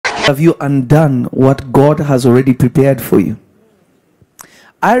Have you undone what God has already prepared for you?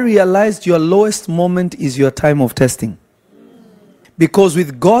 I realized your lowest moment is your time of testing. Because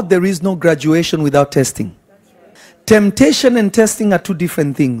with God, there is no graduation without testing. Temptation and testing are two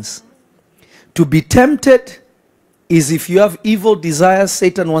different things. To be tempted is if you have evil desires,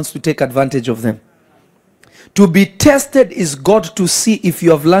 Satan wants to take advantage of them. To be tested is God to see if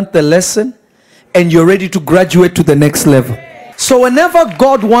you have learned the lesson and you're ready to graduate to the next level. So whenever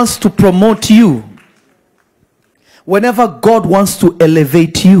God wants to promote you, whenever God wants to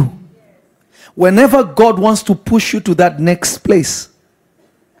elevate you, whenever God wants to push you to that next place,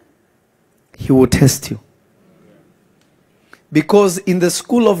 He will test you. Because in the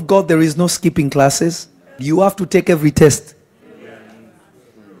school of God, there is no skipping classes. You have to take every test.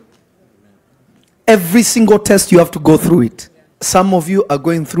 Every single test, you have to go through it. Some of you are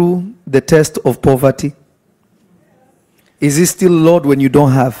going through the test of poverty. Is it still Lord when you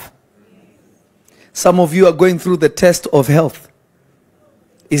don't have? Some of you are going through the test of health.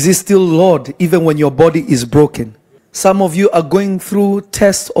 Is it still Lord even when your body is broken? Some of you are going through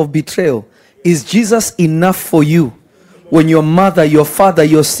tests of betrayal. Is Jesus enough for you when your mother, your father,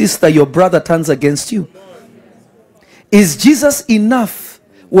 your sister, your brother turns against you? Is Jesus enough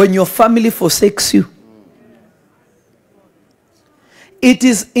when your family forsakes you? It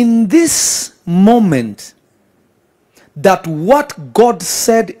is in this moment that what God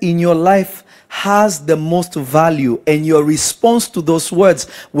said in your life has the most value, and your response to those words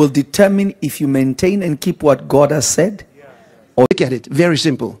will determine if you maintain and keep what God has said. Or look at it, very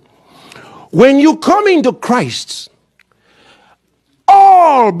simple. When you come into Christ,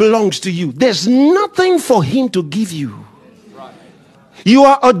 all belongs to you. There's nothing for Him to give you. You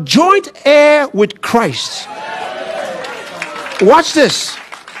are a joint heir with Christ. Watch this.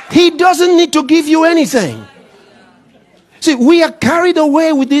 He doesn't need to give you anything. See, we are carried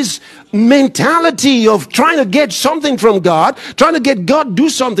away with this mentality of trying to get something from God, trying to get God to do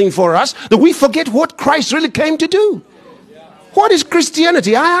something for us, that we forget what Christ really came to do. What is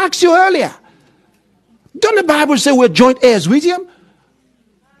Christianity? I asked you earlier. Don't the Bible say we're joint heirs with Him?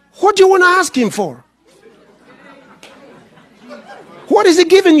 What do you want to ask Him for? What is He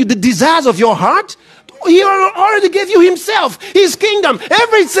giving you? The desires of your heart? He already gave you Himself, His kingdom,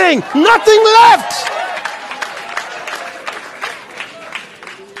 everything, nothing left.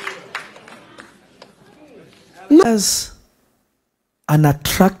 As an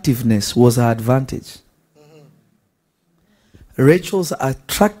attractiveness was her advantage. Rachel's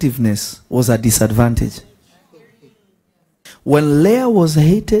attractiveness was a disadvantage. When Leah was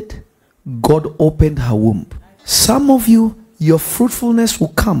hated, God opened her womb. Some of you, your fruitfulness will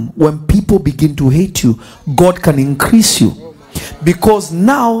come when people begin to hate you. God can increase you. Because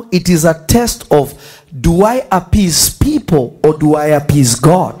now it is a test of, do I appease people or do I appease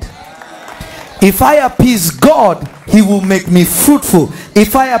God? If I appease God, He will make me fruitful.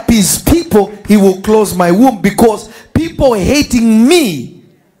 If I appease people, He will close my womb, because people hating me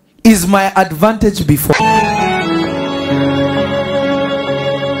is my advantage before.